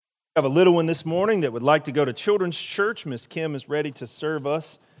We have a little one this morning that would like to go to children's church. Miss Kim is ready to serve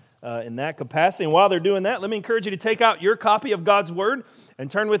us in that capacity. And while they're doing that, let me encourage you to take out your copy of God's Word and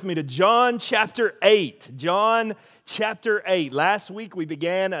turn with me to John chapter 8. John chapter 8. Last week we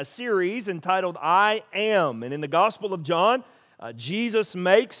began a series entitled I Am. And in the Gospel of John, Jesus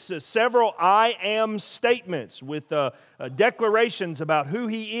makes several I am statements with declarations about who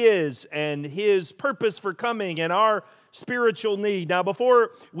he is and his purpose for coming and our spiritual need. Now,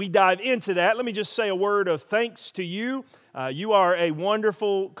 before we dive into that, let me just say a word of thanks to you. You are a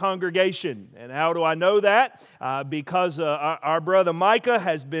wonderful congregation. And how do I know that? Because our brother Micah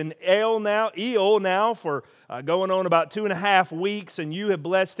has been ill now for going on about 2.5 weeks, and you have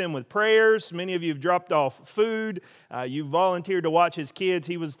blessed him with prayers. Many of you have dropped off food. You volunteered to watch his kids.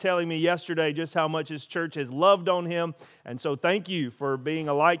 He was telling me yesterday just how much his church has loved on him, and so thank you for being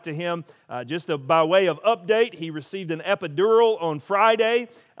a light to him. By way of update, he received an epidural on Friday,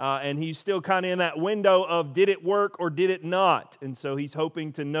 and he's still kind of in that window of did it work or did it not, and so he's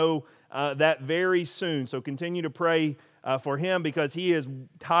hoping to know that very soon. So continue to pray for him because he is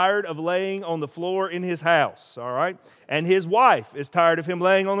tired of laying on the floor in his house, all right? And his wife is tired of him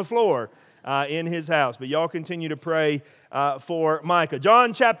laying on the floor in his house. But y'all continue to pray for Micah.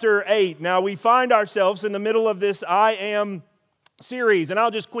 John chapter 8. Now we find ourselves in the middle of this I Am series, and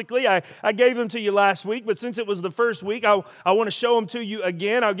I'll just quickly, I gave them to you last week, but since it was the first week, I want to show them to you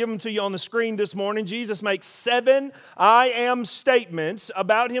again. I'll give them to you on the screen this morning. Jesus makes 7 I am statements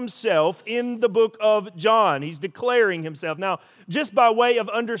about himself in the book of John. He's declaring himself. Now, just by way of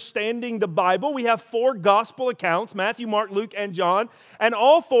understanding the Bible, we have 4 gospel accounts, Matthew, Mark, Luke, and John, and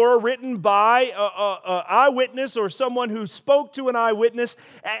all 4 are written by an eyewitness or someone who spoke to an eyewitness,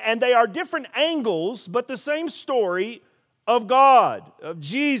 and they are different angles, but the same story of God, of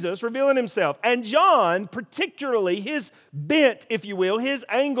Jesus revealing himself. And John, particularly his bent, if you will, his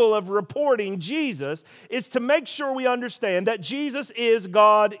angle of reporting Jesus is to make sure we understand that Jesus is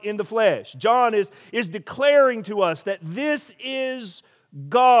God in the flesh. John is declaring to us that this is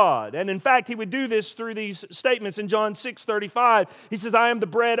God. And in fact, he would do this through these statements in John 6:35. He says, I am the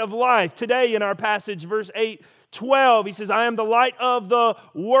bread of life. Today in our passage, verse 8:12, he says, I am the light of the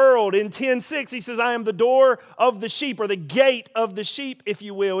world. In 10:6, he says, I am the door of the sheep, or the gate of the sheep, if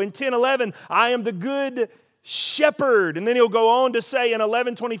you will. In 10:11, I am the good shepherd. And then he'll go on to say in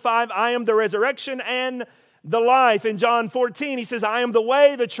 11:25, I am the resurrection and the life. In John 14, he says, I am the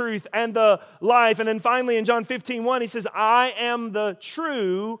way, the truth, and the life. And then finally in John 15:1, he says, I am the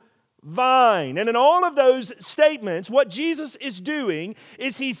true vine. And in all of those statements, what Jesus is doing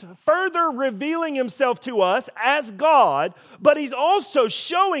is he's further revealing himself to us as God, but he's also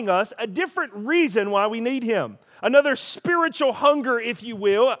showing us a different reason why we need him. Another spiritual hunger, if you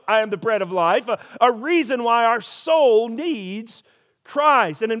will. I am the bread of life. A reason why our soul needs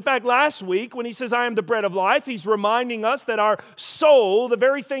Christ. And in fact, last week, when he says, I am the bread of life, he's reminding us that our soul, the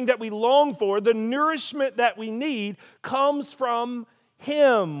very thing that we long for, the nourishment that we need, comes from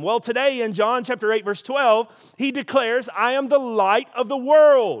him. Well, today in John chapter 8, verse 12, he declares, I am the light of the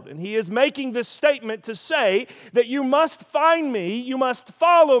world. And he is making this statement to say that you must find me, you must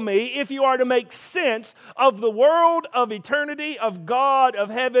follow me if you are to make sense of the world, of eternity, of God, of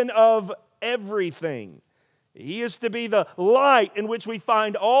heaven, of everything. He is to be the light in which we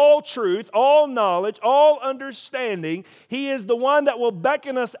find all truth, all knowledge, all understanding. He is the one that will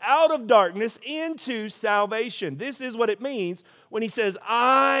beckon us out of darkness into salvation. This is what it means when he says,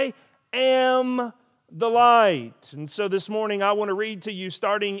 I am the light. And so this morning I want to read to you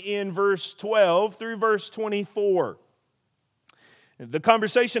starting in verse 12 through verse 24. The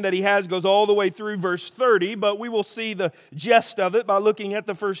conversation that he has goes all the way through verse 30, but we will see the gist of it by looking at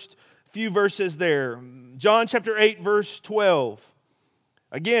the first few verses there. John chapter 8, verse 12.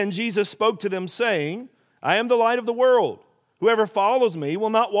 Again, Jesus spoke to them saying, I am the light of the world. Whoever follows me will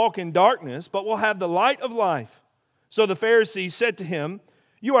not walk in darkness, but will have the light of life. So the Pharisees said to him,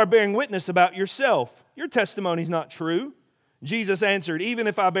 you are bearing witness about yourself. Your testimony is not true. Jesus answered, even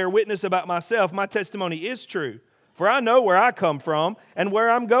if I bear witness about myself, my testimony is true. For I know where I come from and where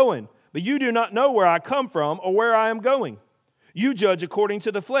I'm going. But you do not know where I come from or where I am going. You judge according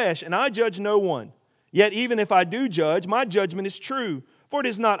to the flesh, and I judge no one. Yet even if I do judge, my judgment is true. For it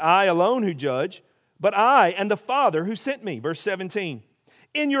is not I alone who judge, but I and the Father who sent me. Verse 17.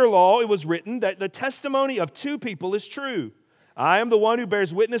 In your law it was written that the testimony of 2 people is true. I am the one who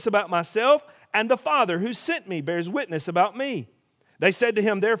bears witness about myself, and the Father who sent me bears witness about me. They said to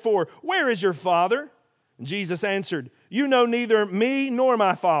him, therefore, where is your Father? And Jesus answered, you know neither me nor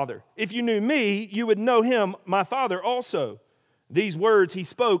my Father. If you knew me, you would know him, my Father also. These words he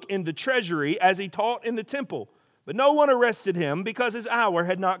spoke in the treasury as he taught in the temple. But no one arrested him because his hour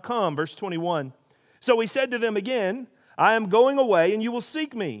had not come. Verse 21. So he said to them again, I am going away, and you will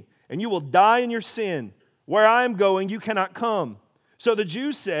seek me, and you will die in your sin. Where I am going, you cannot come. So the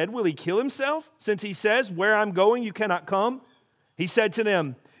Jews said, will he kill himself, since he says, where I'm going, you cannot come? He said to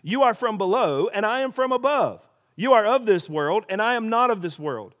them, you are from below, and I am from above. You are of this world, and I am not of this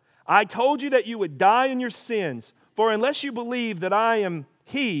world. I told you that you would die in your sins, for unless you believe that I am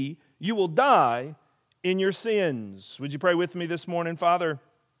He, you will die in your sins. Would you pray with me this morning, Father?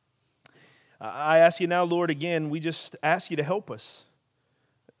 I ask you now, Lord, again, we just ask you to help us.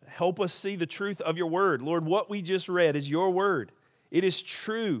 Help us see the truth of your word. Lord, what we just read is your word. It is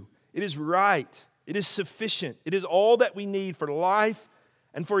true. It is right. It is sufficient. It is all that we need for life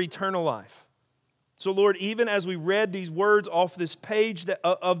and for eternal life. So, Lord, even as we read these words off this page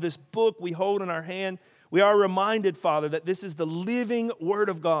of this book we hold in our hand, we are reminded, Father, that this is the living Word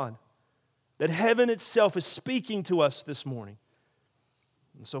of God, that heaven itself is speaking to us this morning.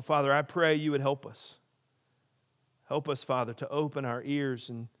 And so, Father, I pray you would help us. Help us, Father, to open our ears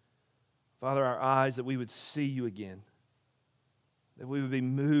and, Father, our eyes, that we would see you again, that we would be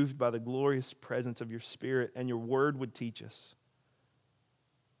moved by the glorious presence of your Spirit, and your Word would teach us.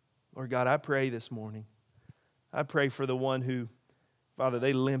 Lord God, I pray this morning, I pray for the one who, Father,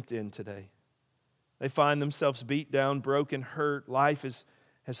 they limped in today. They find themselves beat down, broken, hurt. Life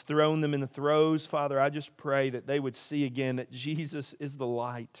has thrown them in the throes. Father, I just pray that they would see again that Jesus is the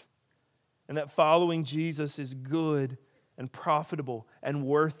light, and that following Jesus is good and profitable and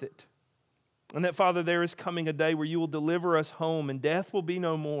worth it. And that, Father, there is coming a day where you will deliver us home, and death will be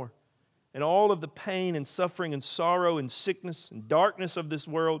no more. And all of the pain and suffering and sorrow and sickness and darkness of this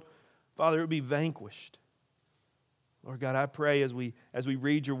world, Father, it would be vanquished. Lord God, I pray as we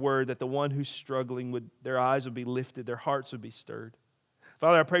read your word that the one who's struggling, their eyes would be lifted, their hearts would be stirred.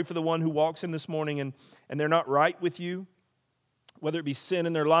 Father, I pray for the one who walks in this morning and they're not right with you, whether it be sin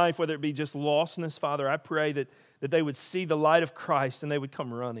in their life, whether it be just lostness. Father, I pray that they would see the light of Christ and they would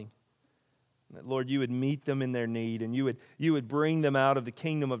come running. That, Lord, you would meet them in their need, and you would bring them out of the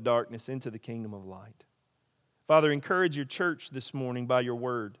kingdom of darkness into the kingdom of light. Father, encourage your church this morning by your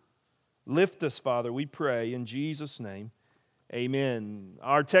word. Lift us, Father, we pray, in Jesus' name. Amen.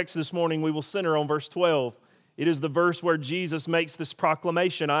 Our text this morning, we will center on verse 12. It is the verse where Jesus makes this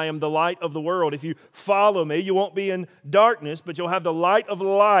proclamation, I am the light of the world. If you follow me, you won't be in darkness, but you'll have the light of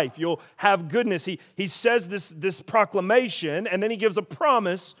life. You'll have goodness. He says this proclamation, and then he gives a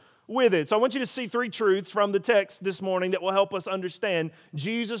promise with it. So I want you to see three truths from the text this morning that will help us understand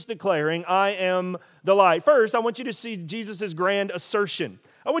Jesus declaring, I am the light. First, I want you to see Jesus' grand assertion.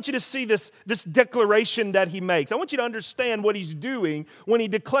 I want you to see this declaration that he makes. I want you to understand what he's doing when he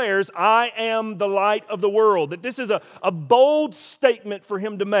declares, I am the light of the world. That this is a bold statement for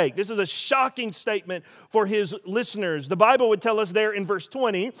him to make. This is a shocking statement for his listeners. The Bible would tell us there in verse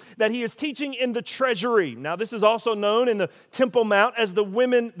 20 that he is teaching in the treasury. Now, this is also known in the Temple Mount as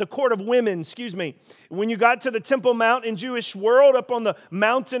the court of women, When you got to the Temple Mount in Jewish world, up on the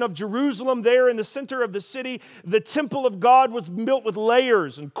mountain of Jerusalem there in the center of the city, the temple of God was built with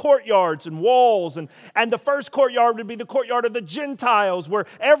layers and courtyards and walls. And the first courtyard would be the courtyard of the Gentiles, where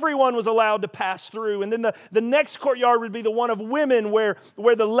everyone was allowed to pass through. And then the next courtyard would be the one of women, where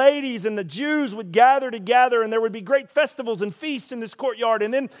the ladies and the Jews would gather together, and there would be great festivals and feasts in this courtyard.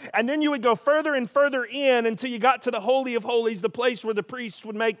 And then you would go further and further in until you got to the Holy of Holies, the place where the priests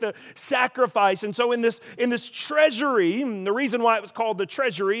would make the sacrifice. And so in this treasury, the reason why it was called the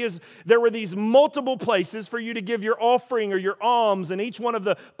treasury is there were these multiple places for you to give your offering or your alms, and each one of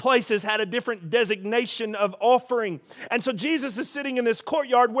the places had a different designation of offering. And so Jesus is sitting in this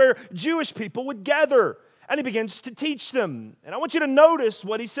courtyard where Jewish people would gather, and he begins to teach them. And I want you to notice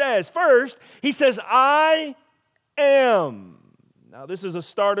what he says. First, he says, I am. Now, this is a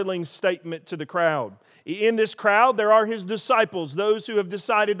startling statement to the crowd. In this crowd, there are his disciples, those who have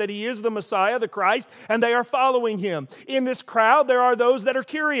decided that he is the Messiah, the Christ, and they are following him. In this crowd, there are those that are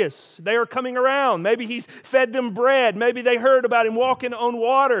curious. They are coming around. Maybe he's fed them bread. Maybe they heard about him walking on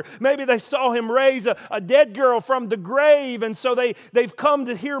water. Maybe they saw him raise a dead girl from the grave, and so they've come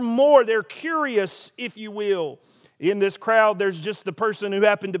to hear more. They're curious, if you will. In this crowd, there's just the person who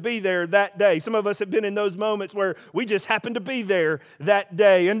happened to be there that day. Some of us have been in those moments where we just happened to be there that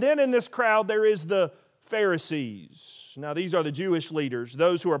day. And then in this crowd, there is the Pharisees. Now, these are the Jewish leaders,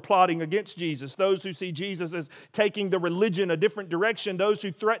 those who are plotting against Jesus, those who see Jesus as taking the religion a different direction, those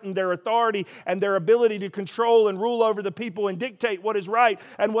who threaten their authority and their ability to control and rule over the people and dictate what is right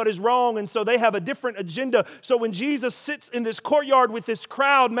and what is wrong. And so they have a different agenda. So when Jesus sits in this courtyard with this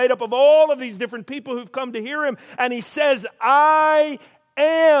crowd made up of all of these different people who've come to hear him, and he says, I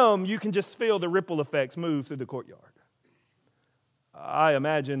am, you can just feel the ripple effects move through the courtyard. I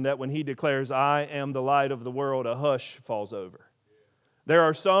imagine that when he declares, I am the light of the world, a hush falls over. There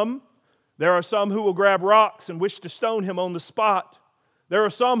are some who will grab rocks and wish to stone him on the spot. There are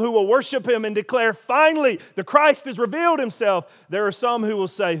some who will worship him and declare, finally, the Christ has revealed himself. There are some who will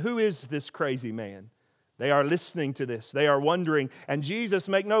say, who is this crazy man? They are listening to this. They are wondering. And Jesus,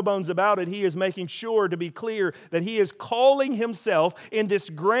 make no bones about it, he is making sure to be clear that he is calling himself in this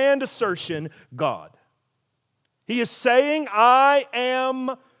grand assertion, God. He is saying, I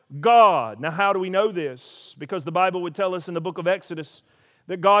am God. Now, how do we know this? Because the Bible would tell us in the book of Exodus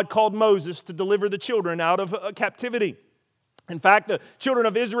that God called Moses to deliver the children out of captivity. In fact, the children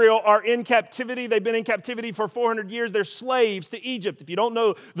of Israel are in captivity. They've been in captivity for 400 years. They're slaves to Egypt. If you don't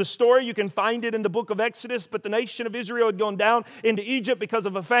know the story, you can find it in the book of Exodus. But the nation of Israel had gone down into Egypt because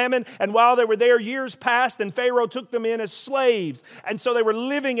of a famine. And while they were there, years passed, and Pharaoh took them in as slaves. And so they were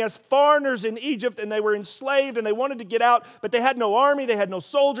living as foreigners in Egypt, and they were enslaved, and they wanted to get out. But they had no army, they had no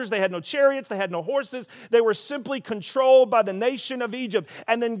soldiers, they had no chariots, they had no horses. They were simply controlled by the nation of Egypt.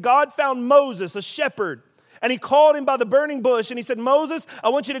 And then God found Moses, a shepherd. And he called him by the burning bush, and he said, Moses, I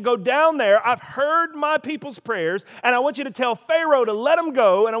want you to go down there. I've heard my people's prayers, and I want you to tell Pharaoh to let them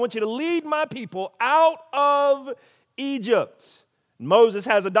go, and I want you to lead my people out of Egypt. Moses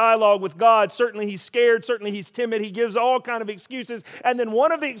has a dialogue with God. Certainly he's scared. Certainly he's timid. He gives all kinds of excuses. And then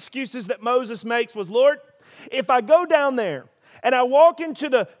one of the excuses that Moses makes was, Lord, if I go down there, and I walk into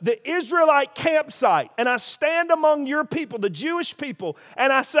the Israelite campsite, and I stand among your people, the Jewish people,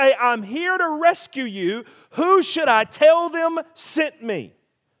 and I say, I'm here to rescue you, who should I tell them sent me?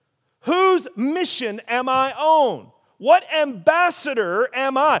 Whose mission am I on? What ambassador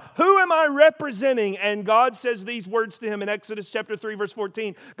am I? Who am I representing? And God says these words to him in Exodus chapter 3, verse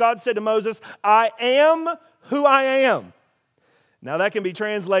 14. God said to Moses, I am who I am. Now that can be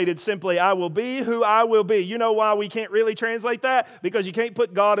translated simply, I will be who I will be. You know why we can't really translate that? Because you can't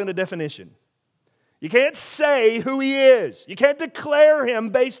put God in a definition. You can't say who he is. You can't declare him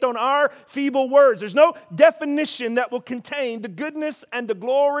based on our feeble words. There's no definition that will contain the goodness and the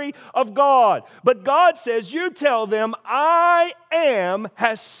glory of God. But God says, you tell them, I am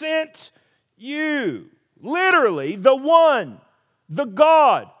has sent you. Literally, the one, the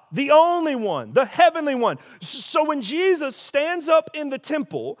God, the only one, the heavenly one. So when Jesus stands up in the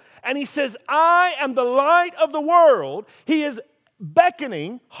temple and he says, I am the light of the world, he is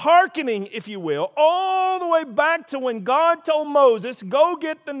beckoning, hearkening, if you will, all the way back to when God told Moses, go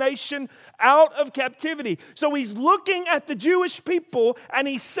get the nation out of captivity. So he's looking at the Jewish people and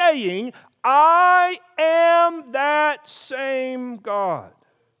he's saying, I am that same God.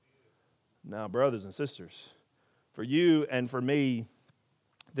 Now, brothers and sisters, for you and for me,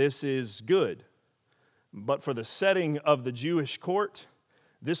 this is good. But for the setting of the Jewish court,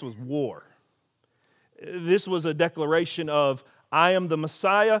 this was war. This was a declaration of, I am the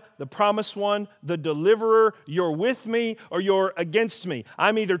Messiah, the promised one, the deliverer. You're with me or you're against me.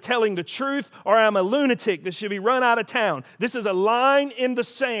 I'm either telling the truth or I'm a lunatic that should be run out of town. This is a line in the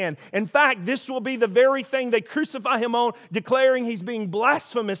sand. In fact, this will be the very thing they crucify him on, declaring he's being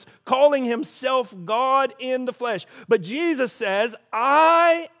blasphemous, calling himself God in the flesh. But Jesus says,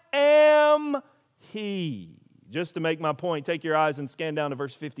 I am he. Just to make my point, take your eyes and scan down to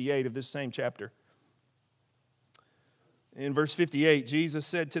verse 58 of this same chapter. In verse 58, Jesus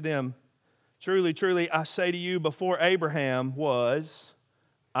said to them, truly, truly, I say to you, before Abraham was,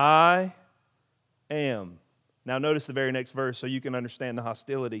 I am. Now notice the very next verse so you can understand the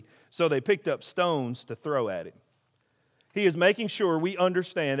hostility. So they picked up stones to throw at him. He is making sure we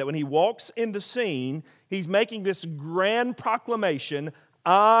understand that when he walks in the scene, he's making this grand proclamation,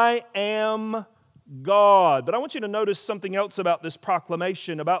 I am God. But I want you to notice something else about this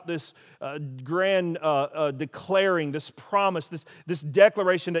proclamation, about this grand declaring, this promise, this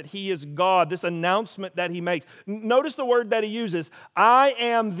declaration that he is God, this announcement that he makes. Notice the word that he uses, I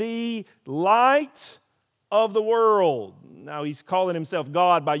am the light of the world. Now, he's calling himself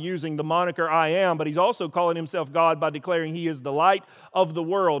God by using the moniker I am, but he's also calling himself God by declaring he is the light of the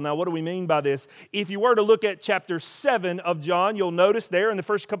world. Now, what do we mean by this? If you were to look at chapter 7 of John, you'll notice there in the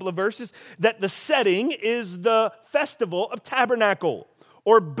first couple of verses that the setting is the festival of tabernacle,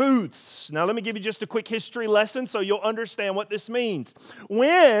 or booths. Now, let me give you just a quick history lesson so you'll understand what this means.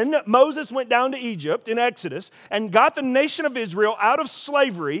 When Moses went down to Egypt in Exodus and got the nation of Israel out of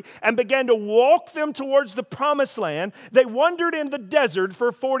slavery and began to walk them towards the promised land, they wandered in the desert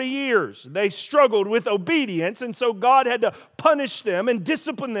for 40 years. They struggled with obedience, and so God had to punish them and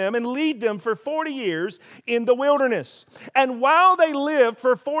discipline them and lead them for 40 years in the wilderness. And while they lived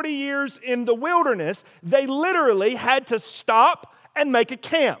for 40 years in the wilderness, they literally had to stop and make a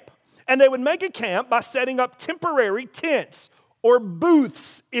camp. And they would make a camp by setting up temporary tents or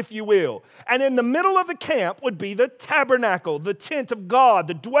booths, if you will. And in the middle of the camp would be the tabernacle, the tent of God,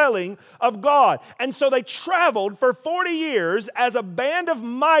 the dwelling of God. And so they traveled for 40 years as a band of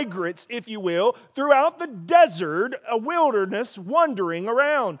migrants, if you will, throughout the desert, a wilderness, wandering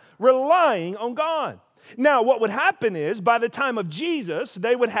around, relying on God. Now, what would happen is, by the time of Jesus,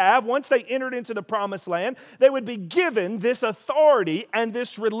 they would have, once they entered into the promised land, they would be given this authority and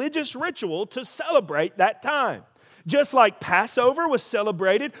this religious ritual to celebrate that time. Just like Passover was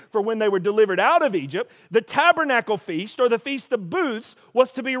celebrated for when they were delivered out of Egypt, the tabernacle feast or the Feast of Booths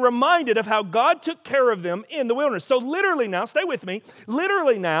was to be reminded of how God took care of them in the wilderness. So literally now, stay with me,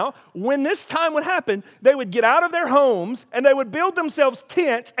 literally now, when this time would happen, they would get out of their homes and they would build themselves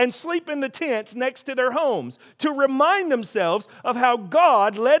tents and sleep in the tents next to their homes to remind themselves of how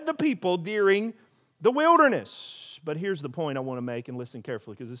God led the people during the wilderness. But here's the point I want to make, and listen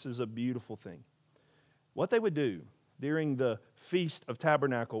carefully because this is a beautiful thing. What they would do during the Feast of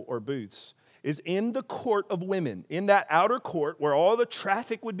Tabernacle or Booths is in the court of women, in that outer court where all the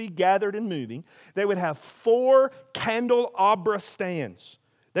traffic would be gathered and moving, they would have 4 candelabra stands.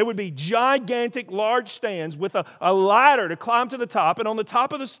 They would be gigantic, large stands with a ladder to climb to the top, and on the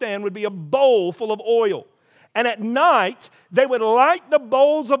top of the stand would be a bowl full of oil. And at night, they would light the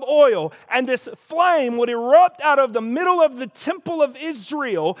bowls of oil, and this flame would erupt out of the middle of the temple of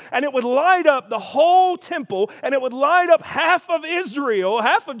Israel, and it would light up the whole temple, and it would light up half of Israel,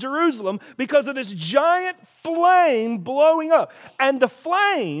 half of Jerusalem, because of this giant flame blowing up. And the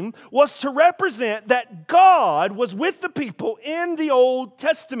flame was to represent that God was with the people in the Old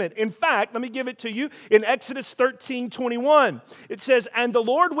Testament. In fact, let me give it to you in Exodus 13:21. It says, "And the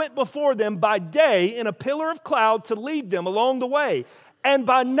Lord went before them by day in a pillar of cloud to lead them along the way, and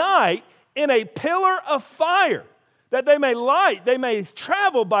by night in a pillar of fire, that they may light, they may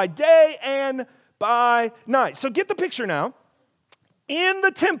travel by day and by night." So get the picture now. In the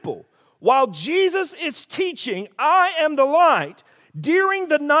temple, while Jesus is teaching, "I am the light," during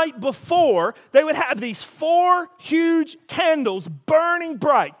the night before, they would have these 4 huge candles burning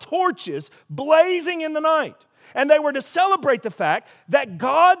bright, torches blazing in the night. And they were to celebrate the fact that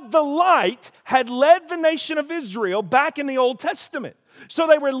God the light had led the nation of Israel back in the Old Testament. So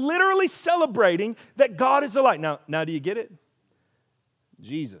they were literally celebrating that God is the light. Now do you get it?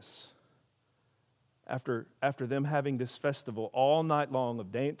 Jesus, after them having this festival all night long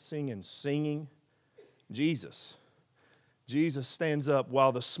of dancing and singing, Jesus stands up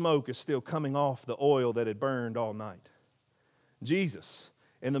while the smoke is still coming off the oil that had burned all night. Jesus,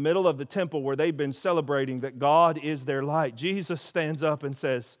 in the middle of the temple where they've been celebrating that God is their light, Jesus stands up and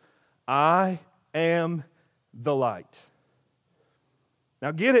says, "I am the light."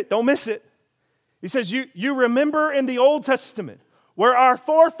 Now get it, don't miss it. He says, you remember in the Old Testament where our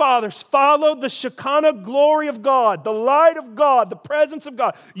forefathers followed the Shekinah glory of God, the light of God, the presence of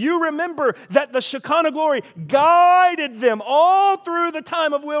God. You remember that the Shekinah glory guided them all through the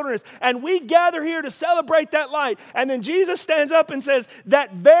time of wilderness. And we gather here to celebrate that light. And then Jesus stands up and says,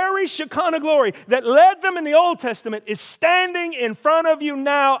 that very Shekinah glory that led them in the Old Testament is standing in front of you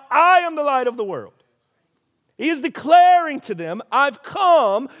now. I am the light of the world. He is declaring to them, I've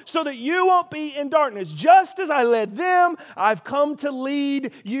come so that you won't be in darkness. Just as I led them, I've come to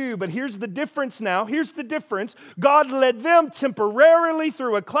lead you. But here's the difference now. Here's the difference. God led them temporarily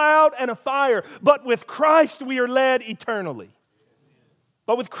through a cloud and a fire. But with Christ, we are led eternally.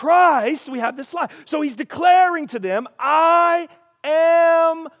 But with Christ, we have this life. So he's declaring to them, I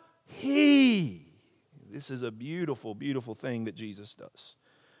am He. This is a beautiful, beautiful thing that Jesus does.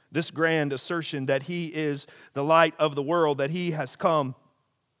 This grand assertion that He is the light of the world, that He has come,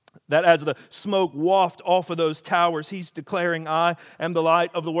 that as the smoke wafts off of those towers, He's declaring, I am the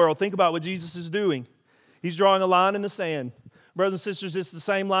light of the world. Think about what Jesus is doing. He's drawing a line in the sand. Brothers and sisters, it's the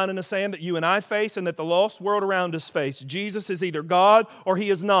same line in the sand that you and I face and that the lost world around us face. Jesus is either God or He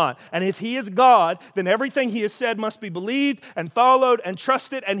is not. And if He is God, then everything He has said must be believed and followed and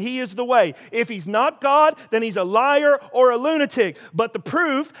trusted, and He is the way. If He's not God, then He's a liar or a lunatic. But the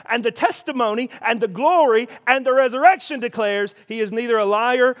proof and the testimony and the glory and the resurrection declares He is neither a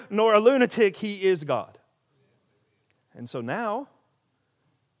liar nor a lunatic. He is God. And so now,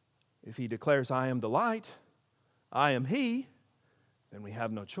 if He declares, I am the light, I am He, then we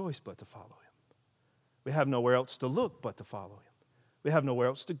have no choice but to follow Him. We have nowhere else to look but to follow Him. We have nowhere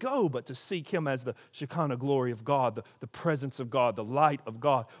else to go but to seek Him as the Shekinah glory of God, the presence of God, the light of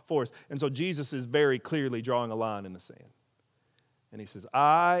God for us. And so Jesus is very clearly drawing a line in the sand. And He says,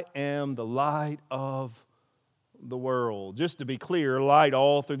 I am the light of the world. Just to be clear, light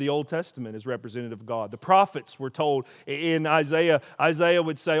all through the Old Testament is representative of God. The prophets were told in Isaiah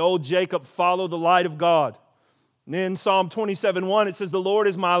would say, "Oh, Jacob, follow the light of God." And in Psalm 27:1, it says, "The Lord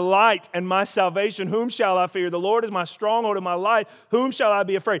is my light and my salvation. Whom shall I fear? The Lord is my stronghold and my life. Whom shall I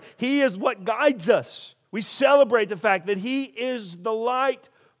be afraid?" He is what guides us. We celebrate the fact that He is the light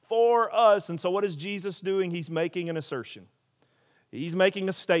for us. And so what is Jesus doing? He's making an assertion. He's making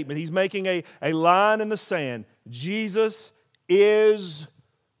a statement. He's making a line in the sand. Jesus is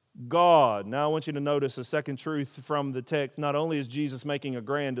God. Now I want you to notice a second truth from the text. Not only is Jesus making a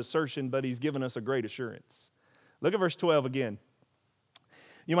grand assertion, but He's given us a great assurance. Look at verse 12 again.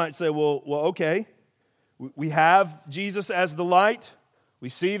 You might say, well, okay. We have Jesus as the light. We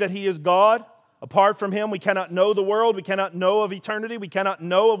see that He is God. Apart from Him, we cannot know the world. We cannot know of eternity. We cannot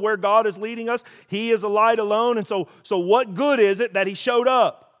know of where God is leading us. He is a light alone. And so what good is it that He showed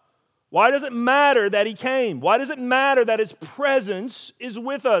up? Why does it matter that He came? Why does it matter that His presence is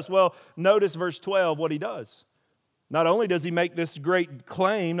with us? Well, notice verse 12, what He does. Not only does He make this great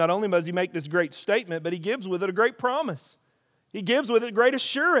claim, not only does He make this great statement, but He gives with it a great promise. He gives with it great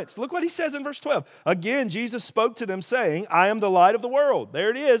assurance. Look what He says in verse 12. Again, Jesus spoke to them saying, "I am the light of the world." There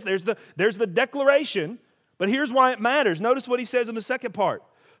it is. There's the declaration. But here's why it matters. Notice what He says in the second part.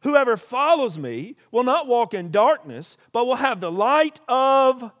 "Whoever follows me will not walk in darkness, but will have the light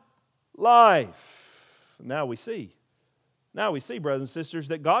of life." Now we see, brothers and sisters,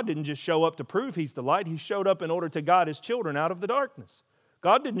 that God didn't just show up to prove He's the light. He showed up in order to guide His children out of the darkness.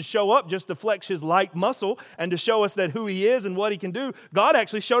 God didn't show up just to flex His light muscle and to show us that who He is and what He can do. God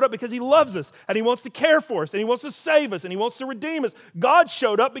actually showed up because He loves us and He wants to care for us and He wants to save us and He wants to redeem us. God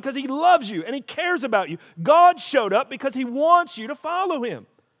showed up because He loves you and He cares about you. God showed up because He wants you to follow Him.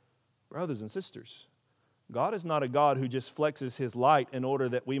 Brothers and sisters, God is not a God who just flexes His light in order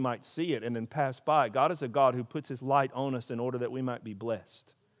that we might see it and then pass by. God is a God who puts His light on us in order that we might be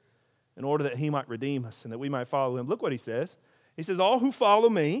blessed, in order that He might redeem us and that we might follow Him. Look what He says. He says, "All who follow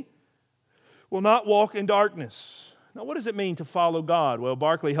me will not walk in darkness." Now, what does it mean to follow God? Well,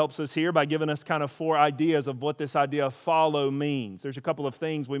 Barclay helps us here by giving us kind of 4 ideas of what this idea of follow means. There's a couple of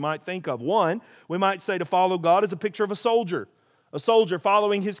things we might think of. One, we might say to follow God is a picture of a soldier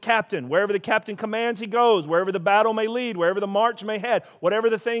following his captain. Wherever the captain commands, he goes. Wherever the battle may lead, wherever the march may head, whatever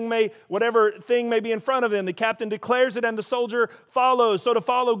thing may be in front of them, the captain declares it and the soldier follows. So to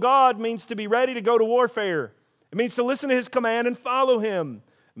follow God means to be ready to go to warfare. It means to listen to His command and follow Him.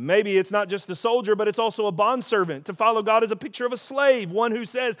 Maybe it's not just a soldier, but it's also a bondservant. To follow God is a picture of a slave, one who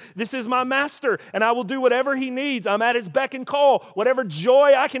says, "This is my master, and I will do whatever he needs. I'm at his beck and call. Whatever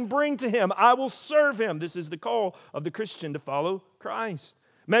joy I can bring to him, I will serve him." This is the call of the Christian to follow Christ.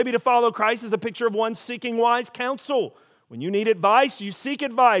 Maybe to follow Christ is the picture of one seeking wise counsel. When you need advice, you seek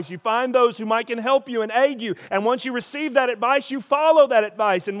advice. You find those who might can help you and aid you. And once you receive that advice, you follow that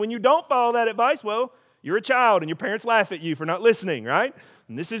advice. And when you don't follow that advice, well, you're a child and your parents laugh at you for not listening, right?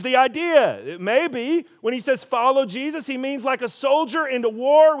 And this is the idea. It may be when He says follow Jesus, He means like a soldier into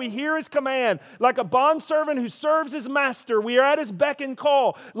war, we hear His command. Like a bondservant who serves his master, we are at His beck and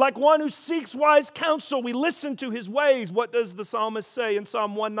call. Like one who seeks wise counsel, we listen to His ways. What does the psalmist say in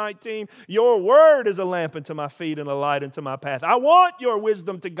Psalm 119? "Your word is a lamp unto my feet and a light unto my path." I want your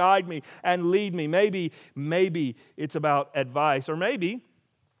wisdom to guide me and lead me. Maybe it's about advice, or maybe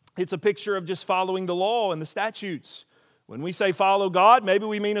it's a picture of just following the law and the statutes. When we say follow God, maybe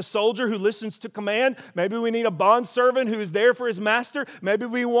we mean a soldier who listens to command. Maybe we need a bondservant who is there for his master. Maybe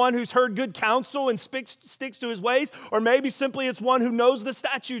we one who's heard good counsel and sticks to his ways. Or maybe simply it's one who knows the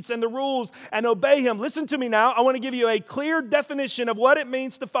statutes and the rules and obey Him. Listen to me now. I want to give you a clear definition of what it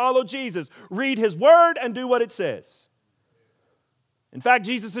means to follow Jesus. Read His word and do what it says. In fact,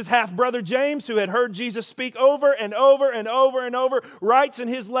 Jesus' half-brother James, who had heard Jesus speak over and over and over and over, writes in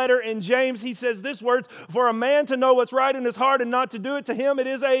his letter in James, he says this words, "For a man to know what's right in his heart and not to do it, to him it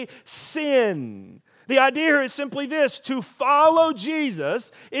is a sin." The idea here is simply this: to follow Jesus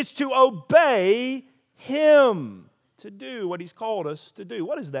is to obey Him, to do what He's called us to do.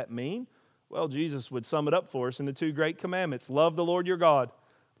 What does that mean? Well, Jesus would sum it up for us in the 2 great commandments. Love the Lord your God.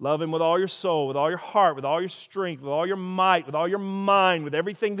 Love Him with all your soul, with all your heart, with all your strength, with all your might, with all your mind, with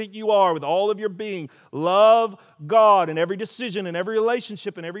everything that you are, with all of your being. Love God in every decision, in every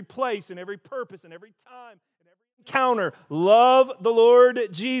relationship, in every place, in every purpose, in every time, in every encounter. Love the Lord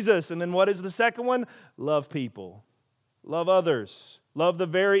Jesus. And then what is the second one? Love people. Love others. Love the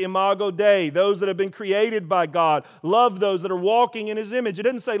very imago Dei, those that have been created by God. Love those that are walking in His image. It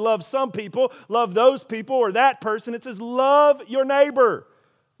didn't say love some people, love those people or that person. It says love your neighbor.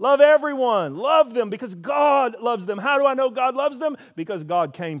 Love everyone. Love them because God loves them. How do I know God loves them? Because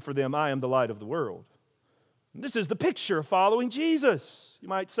God came for them. I am the light of the world. This is the picture of following Jesus. You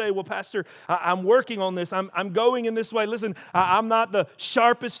might say, well, Pastor, I'm working on this. I'm going in this way. Listen, I'm not the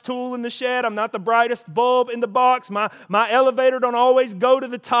sharpest tool in the shed. I'm not the brightest bulb in the box. My elevator don't always go to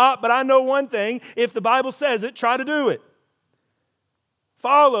the top, but I know one thing. If the Bible says it, try to do it.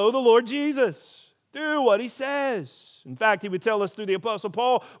 Follow the Lord Jesus. Do what He says. In fact, He would tell us through the Apostle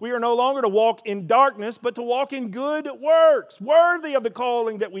Paul, we are no longer to walk in darkness, but to walk in good works, worthy of the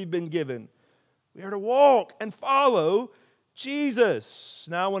calling that we've been given. We are to walk and follow Jesus.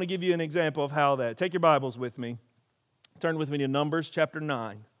 Now I want to give you an example of how that. Take your Bibles with me. Turn with me to Numbers chapter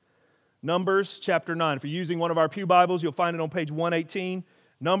 9. Numbers chapter 9. If you're using one of our pew Bibles, you'll find it on page 118.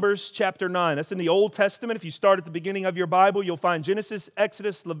 Numbers chapter 9. That's in the Old Testament. If you start at the beginning of your Bible, you'll find Genesis,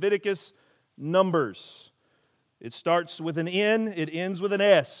 Exodus, Leviticus, Numbers. It starts with an N. It ends with an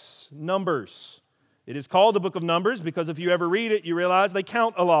S. Numbers. It is called the book of Numbers because if you ever read it, you realize they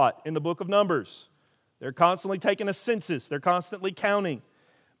count a lot in the book of Numbers. They're constantly taking a census. They're constantly counting.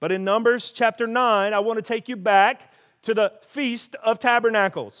 But in Numbers chapter 9, I want to take you back to the Feast of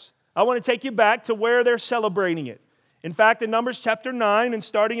Tabernacles. I want to take you back to where they're celebrating it. In fact, in Numbers chapter 9 and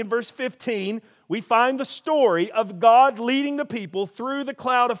starting in verse 15, we find the story of God leading the people through the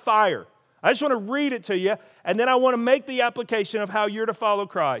cloud of fire. I just want to read it to you, and then I want to make the application of how you're to follow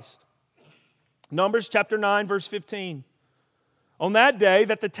Christ. Numbers chapter 9, verse 15. On that day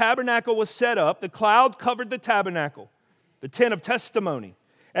that the tabernacle was set up, the cloud covered the tabernacle, the tent of testimony.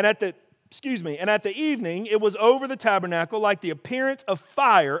 And at the evening, it was over the tabernacle like the appearance of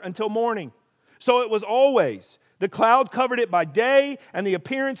fire until morning. So it was always. The cloud covered it by day and the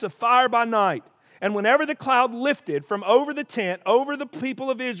appearance of fire by night. And whenever the cloud lifted from over the tent, over the people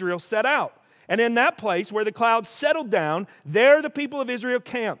of Israel set out. And in that place where the cloud settled down, there the people of Israel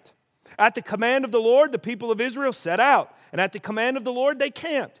camped. At the command of the Lord, the people of Israel set out, and at the command of the Lord, they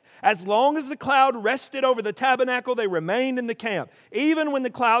camped. As long as the cloud rested over the tabernacle, they remained in the camp. Even when the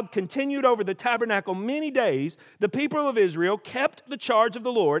cloud continued over the tabernacle many days, the people of Israel kept the charge of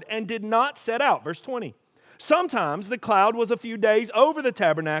the Lord and did not set out. Verse 20. Sometimes the cloud was a few days over the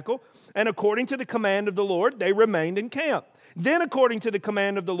tabernacle, and according to the command of the Lord, they remained in camp. Then according to the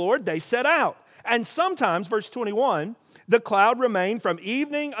command of the Lord, they set out. And sometimes, verse 21, the cloud remained from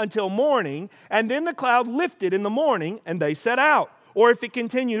evening until morning, and then the cloud lifted in the morning, and they set out. Or if it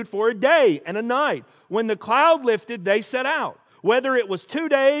continued for a day and a night, when the cloud lifted, they set out. Whether it was 2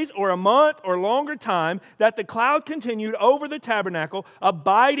 days or a month or longer time that the cloud continued over the tabernacle,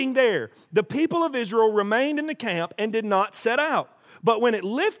 abiding there, the people of Israel remained in the camp and did not set out. But when it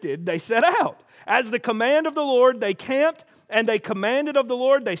lifted, they set out. As the command of the Lord, they camped, and they commanded of the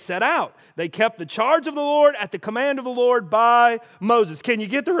Lord, they set out. They kept the charge of the Lord at the command of the Lord by Moses. Can you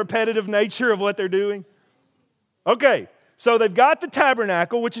get the repetitive nature of what they're doing? Okay, so they've got the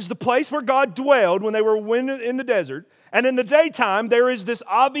tabernacle, which is the place where God dwelled when they were in the desert. And in the daytime, there is this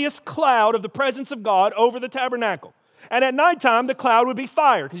obvious cloud of the presence of God over the tabernacle. And at nighttime, the cloud would be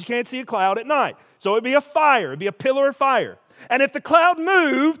fire, because you can't see a cloud at night. So it would be a fire, it would be a pillar of fire. And if the cloud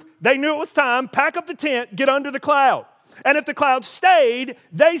moved, they knew it was time, pack up the tent, get under the cloud. And if the cloud stayed,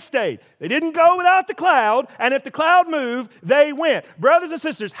 they stayed. They didn't go without the cloud, and if the cloud moved, they went. Brothers and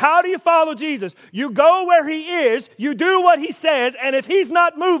sisters, how do you follow Jesus? You go where He is, you do what He says, and if He's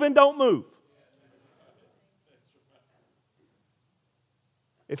not moving, don't move.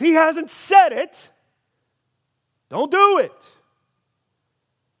 If He hasn't said it, don't do it.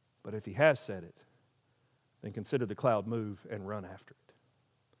 But if He has said it, then consider the cloud move and run after it.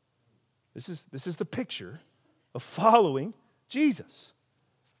 This is the picture of following Jesus.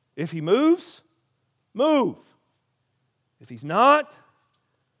 If He moves, move. If He's not,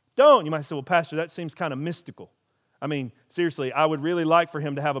 don't. You might say, well, Pastor, that seems kind of mystical. I mean, seriously, I would really like for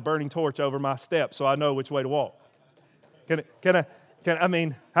Him to have a burning torch over my step so I know which way to walk.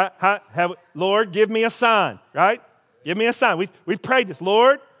 Lord, give me a sign, right? Give me a sign. We've prayed this.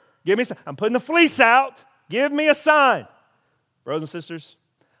 Lord, give me a sign. I'm putting the fleece out. Give me a sign. Brothers and sisters,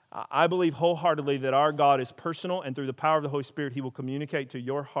 I believe wholeheartedly that our God is personal, and through the power of the Holy Spirit, He will communicate to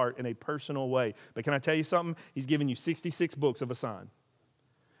your heart in a personal way. But can I tell you something? He's given you 66 books of a sign.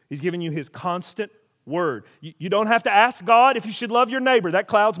 He's given you His constant word. You don't have to ask God if you should love your neighbor. That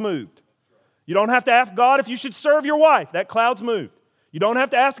cloud's moved. You don't have to ask God if you should serve your wife. That cloud's moved. You don't have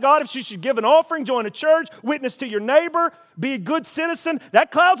to ask God if she should give an offering, join a church, witness to your neighbor, be a good citizen.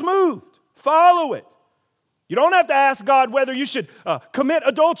 That cloud's moved. Follow it. You don't have to ask God whether you should commit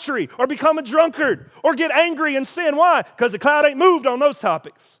adultery or become a drunkard or get angry and sin. Why? Because the cloud ain't moved on those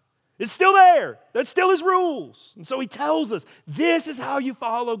topics. It's still there. That's still His rules. And so He tells us, this is how you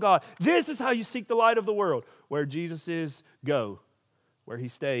follow God. This is how you seek the light of the world. Where Jesus is, go. Where He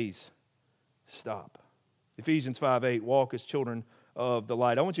stays, stop. Ephesians 5:8, walk as children of the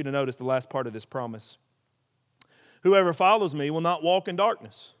light. I want you to notice the last part of this promise. Whoever follows me will not walk in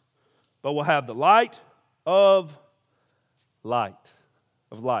darkness, but will have the light of life.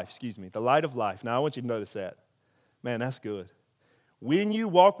 The light of life. Now I want you to notice that. Man, that's good. When you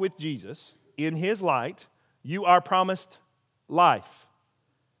walk with Jesus in His light, you are promised life.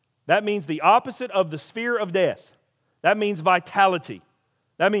 That means the opposite of the sphere of death. That means vitality.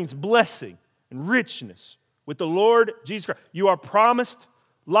 That means blessing and richness with the Lord Jesus Christ. You are promised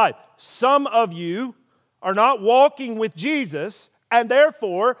life. Some of you are not walking with Jesus, and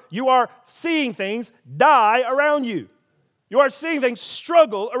therefore you are seeing things die around you. You are seeing things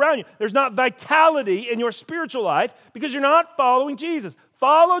struggle around you. There's not vitality in your spiritual life because you're not following Jesus.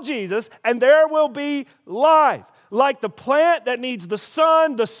 Follow Jesus, and there will be life. Like the plant that needs the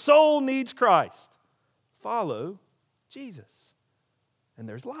sun, the soul needs Christ. Follow Jesus, and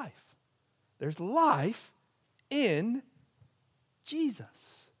there's life. There's life in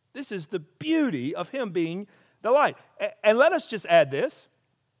Jesus. This is the beauty of Him being the light. And let us just add this.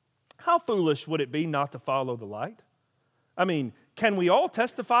 How foolish would it be not to follow the light? I mean, can we all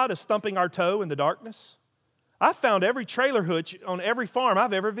testify to stumping our toe in the darkness? I've found every trailer hitch on every farm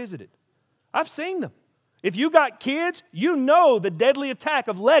I've ever visited. I've seen them. If you got kids, you know the deadly attack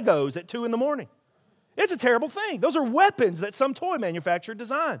of Legos at 2 a.m. It's a terrible thing. Those are weapons that some toy manufacturer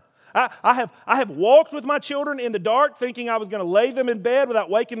designed. I have walked with my children in the dark thinking I was going to lay them in bed without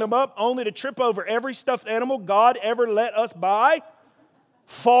waking them up, only to trip over every stuffed animal God ever let us buy.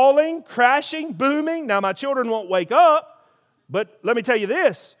 Falling, crashing, booming. Now my children won't wake up, but let me tell you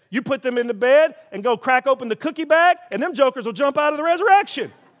this. You put them in the bed and go crack open the cookie bag, and them jokers will jump out of the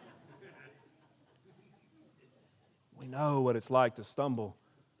resurrection. We know what it's like to stumble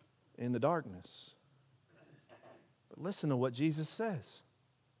in the darkness. But listen to what Jesus says.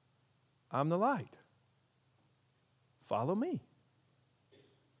 I'm the light. Follow me.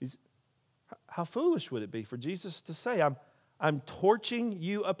 How foolish would it be for Jesus to say, I'm torching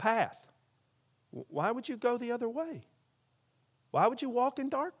you a path. Why would you go the other way? Why would you walk in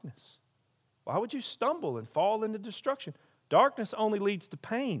darkness? Why would you stumble and fall into destruction? Darkness only leads to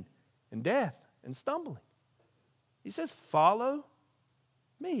pain and death and stumbling. He says, follow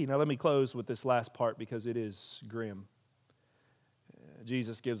me. Now let me close with this last part because it is grim.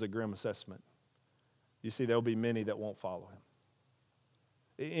 Jesus gives a grim assessment. You see, there will be many that won't follow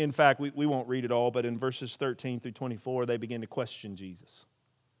Him. In fact, we won't read it all, but in verses 13 through 24, they begin to question Jesus.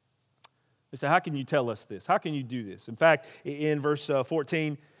 They say, how can you tell us this? How can you do this? In fact, in verse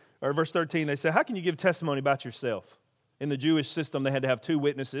 13, they say, how can you give testimony about yourself? In the Jewish system, they had to have 2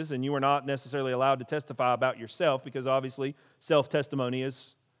 witnesses, and you were not necessarily allowed to testify about yourself because obviously self-testimony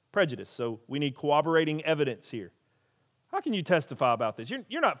is prejudice. So we need corroborating evidence here. How can you testify about this?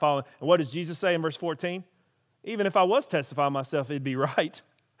 You're not following. And what does Jesus say in verse 14? Even if I was testifying myself, it'd be right.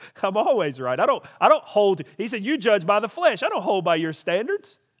 I'm always right. I don't hold. He said, you judge by the flesh. I don't hold by your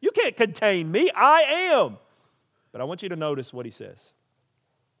standards. You can't contain me. I am. But I want you to notice what He says.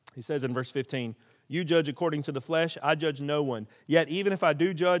 He says in verse 15, you judge according to the flesh. I judge no one. Yet even if I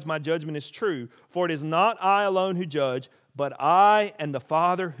do judge, my judgment is true. For it is not I alone who judge, but I and the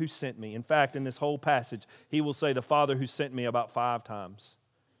Father who sent me. In fact, in this whole passage, He will say the Father who sent me about 5 times.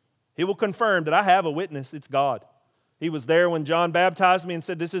 He will confirm that I have a witness. It's God. He was there when John baptized me and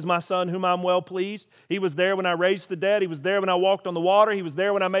said, this is my Son whom I'm well pleased. He was there when I raised the dead. He was there when I walked on the water. He was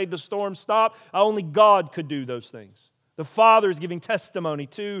there when I made the storm stop. Only God could do those things. The Father is giving testimony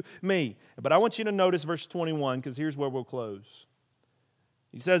to me. But I want you to notice verse 21 because here's where we'll close.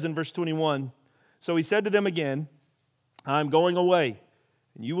 He says in verse 21, so He said to them again, I'm going away,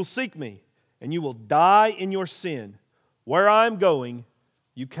 and you will seek me, and you will die in your sin. Where I'm going,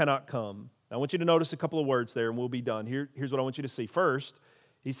 you cannot come. I want you to notice a couple of words there, and we'll be done. Here's what I want you to see. First,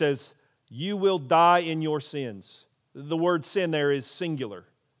 He says, you will die in your sins. The word sin there is singular.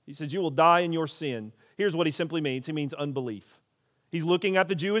 He says, you will die in your sin. Here's what He simply means. He means unbelief. He's looking at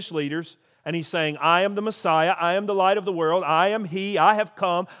the Jewish leaders, and He's saying, I am the Messiah. I am the light of the world. I am He. I have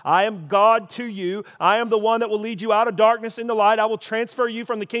come. I am God to you. I am the one that will lead you out of darkness into light. I will transfer you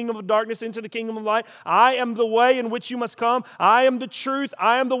from the kingdom of darkness into the kingdom of light. I am the way in which you must come. I am the truth.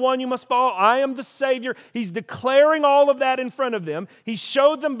 I am the one you must follow. I am the Savior. He's declaring all of that in front of them. He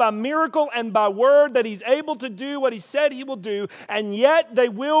showed them by miracle and by word that He's able to do what He said He will do, and yet they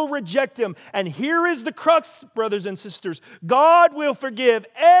will reject Him. And here is the crux, brothers and sisters. God will forgive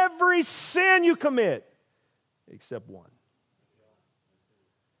every sin you commit, except one.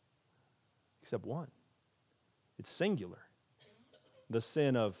 Except one. It's singular. The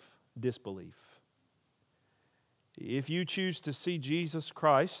sin of disbelief. If you choose to see Jesus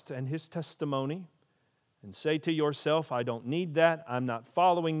Christ and His testimony and say to yourself, I don't need that. I'm not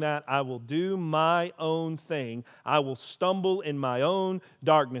following that. I will do my own thing. I will stumble in my own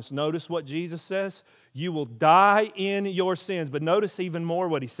darkness. Notice what Jesus says. You will die in your sins. But notice even more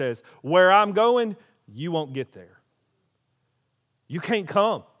what he says. Where I'm going, you won't get there. You can't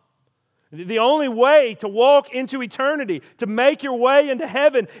come. The only way to walk into eternity, to make your way into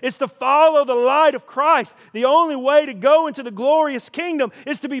heaven, is to follow the light of Christ. The only way to go into the glorious kingdom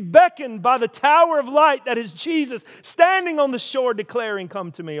is to be beckoned by the tower of light that is Jesus, standing on the shore declaring,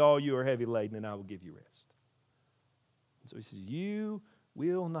 come to me, all you are heavy laden, and I will give you rest. So he says, you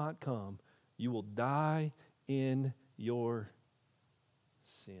will not come. You will die in your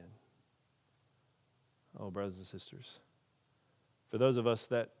sin. Oh, brothers and sisters. For those of us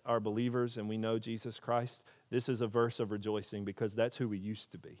that are believers and we know Jesus Christ, this is a verse of rejoicing because that's who we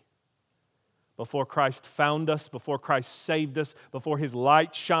used to be. Before Christ found us, before Christ saved us, before His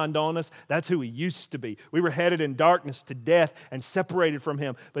light shined on us, that's who we used to be. We were headed in darkness to death and separated from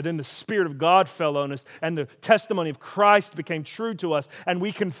Him. But then the Spirit of God fell on us and the testimony of Christ became true to us. And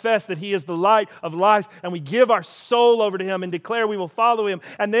we confess that He is the light of life and we give our soul over to Him and declare we will follow Him.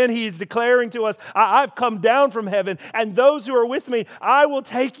 And then He is declaring to us, I've come down from heaven and those who are with me, I will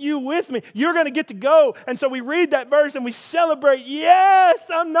take you with me. You're going to get to go. And so we read that verse and we celebrate, yes,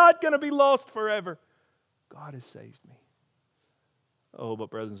 I'm not going to be lost forever. God has saved me. Oh, but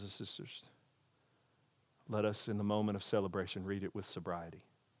brothers and sisters, let us in the moment of celebration read it with sobriety.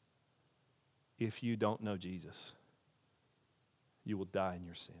 If you don't know Jesus, you will die in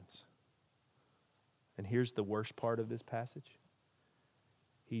your sins. And here's the worst part of this passage.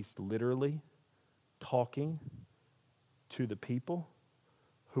 He's literally talking to the people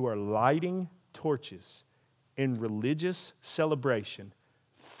who are lighting torches in religious celebration,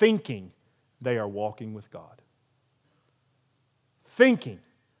 thinking they are walking with God. Thinking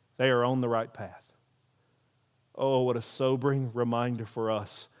they are on the right path. Oh, what a sobering reminder for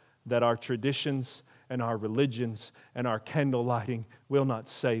us that our traditions and our religions and our candle lighting will not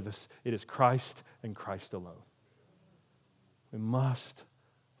save us. It is Christ and Christ alone. We must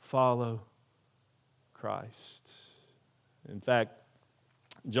follow Christ. In fact,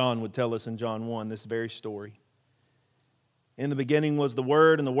 John would tell us in John 1 this very story. In the beginning was the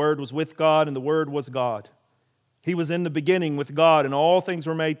Word, and the Word was with God, and the Word was God. He was in the beginning with God, and all things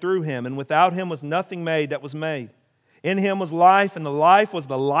were made through Him, and without Him was nothing made that was made. In Him was life, and the life was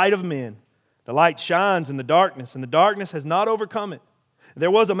the light of men. The light shines in the darkness, and the darkness has not overcome it. There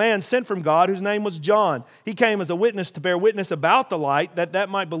was a man sent from God whose name was John. He came as a witness to bear witness about the light, that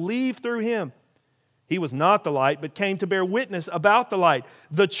might believe through him. He was not the light, but came to bear witness about the light.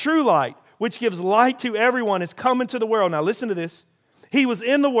 The true light, which gives light to everyone, is come into the world. Now listen to this. He was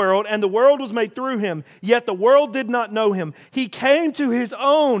in the world, and the world was made through Him, yet the world did not know Him. He came to His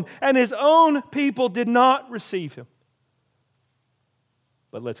own, and His own people did not receive Him.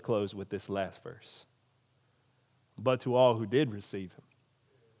 But let's close with this last verse. But to all who did receive Him,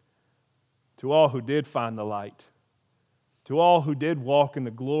 to all who did find the light, to all who did walk in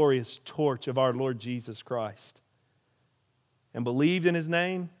the glorious torch of our Lord Jesus Christ and believed in His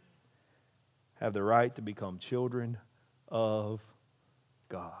name, have the right to become children of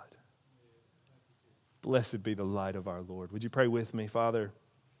God. Blessed be the light of our Lord. Would you pray with me, Father?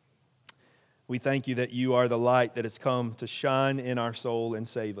 We thank You that You are the light that has come to shine in our soul and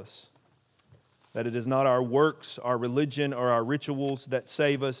save us. That it is not our works, our religion, or our rituals that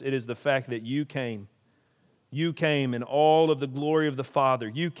save us. It is the fact that You came. You came in all of the glory of the Father.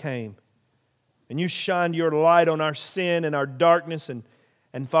 You came. And You shined Your light on our sin and our darkness.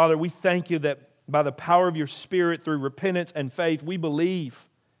 And Father, we thank You that by the power of Your Spirit, through repentance and faith, we believe.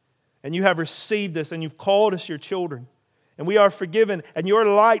 And You have received us, and You've called us Your children. And we are forgiven, and Your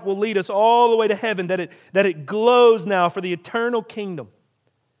light will lead us all the way to heaven, that it glows now for the eternal kingdom.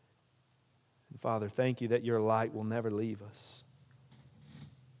 And Father, thank You that Your light will never leave us.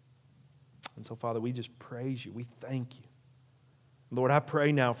 And so, Father, we just praise You. We thank You. Lord, I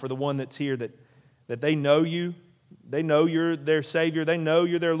pray now for the one that's here that they know You. They know You're their Savior. They know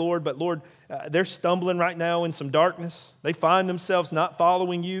You're their Lord. But Lord, they're stumbling right now in some darkness. They find themselves not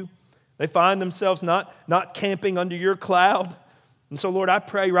following You. They find themselves not camping under Your cloud. And so, Lord, I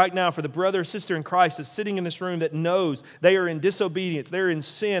pray right now for the brother or sister in Christ that's sitting in this room that knows they are in disobedience. They're in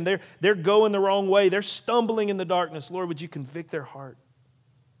sin. They're going the wrong way. They're stumbling in the darkness. Lord, would You convict their heart?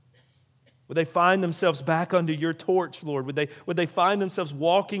 Would they find themselves back under Your torch, Lord? Would they find themselves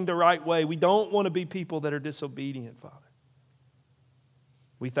walking the right way? We don't want to be people that are disobedient, Father.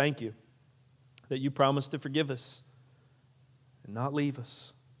 We thank You that You promise to forgive us and not leave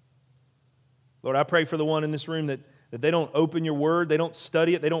us. Lord, I pray for the one in this room that they don't open your word, they don't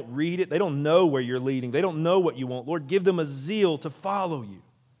study it, they don't read it, they don't know where you're leading, they don't know what you want. Lord, give them a zeal to follow you.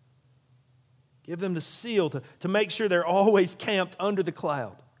 Give them the zeal to make sure they're always camped under the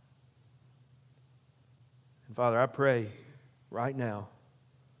cloud. And Father, I pray right now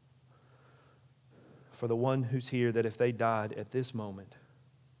for the one who's here that if they died at this moment,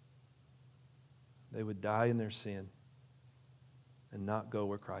 they would die in their sin and not go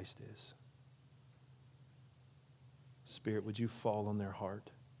where Christ is. Spirit, would you fall on their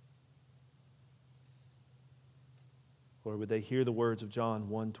heart? Lord, would they hear the words of John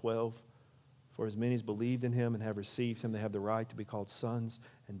 1:12? For as many as believed in him and have received him, they have the right to be called sons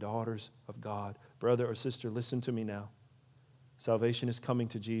and daughters of God. Brother or sister, listen to me now. Salvation is coming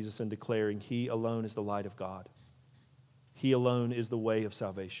to Jesus and declaring he alone is the light of God. He alone is the way of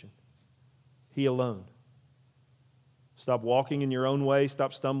salvation. He alone. Stop walking in your own way.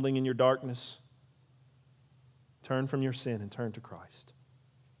 Stop stumbling in your darkness. Turn from your sin and turn to Christ.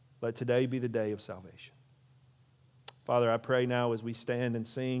 Let today be the day of salvation. Father, I pray now as we stand and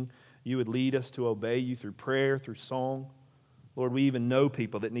sing, you would lead us to obey you through prayer, through song. Lord, we even know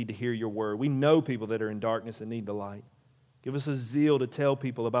people that need to hear your word. We know people that are in darkness and need the light. Give us a zeal to tell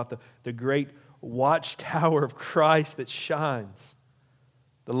people about the great watchtower of Christ that shines,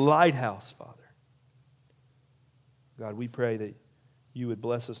 the lighthouse, Father. God, we pray that you would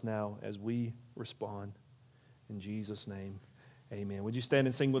bless us now as we respond. In Jesus' name, amen. Would you stand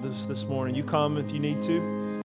and sing with us this morning? You come if you need to.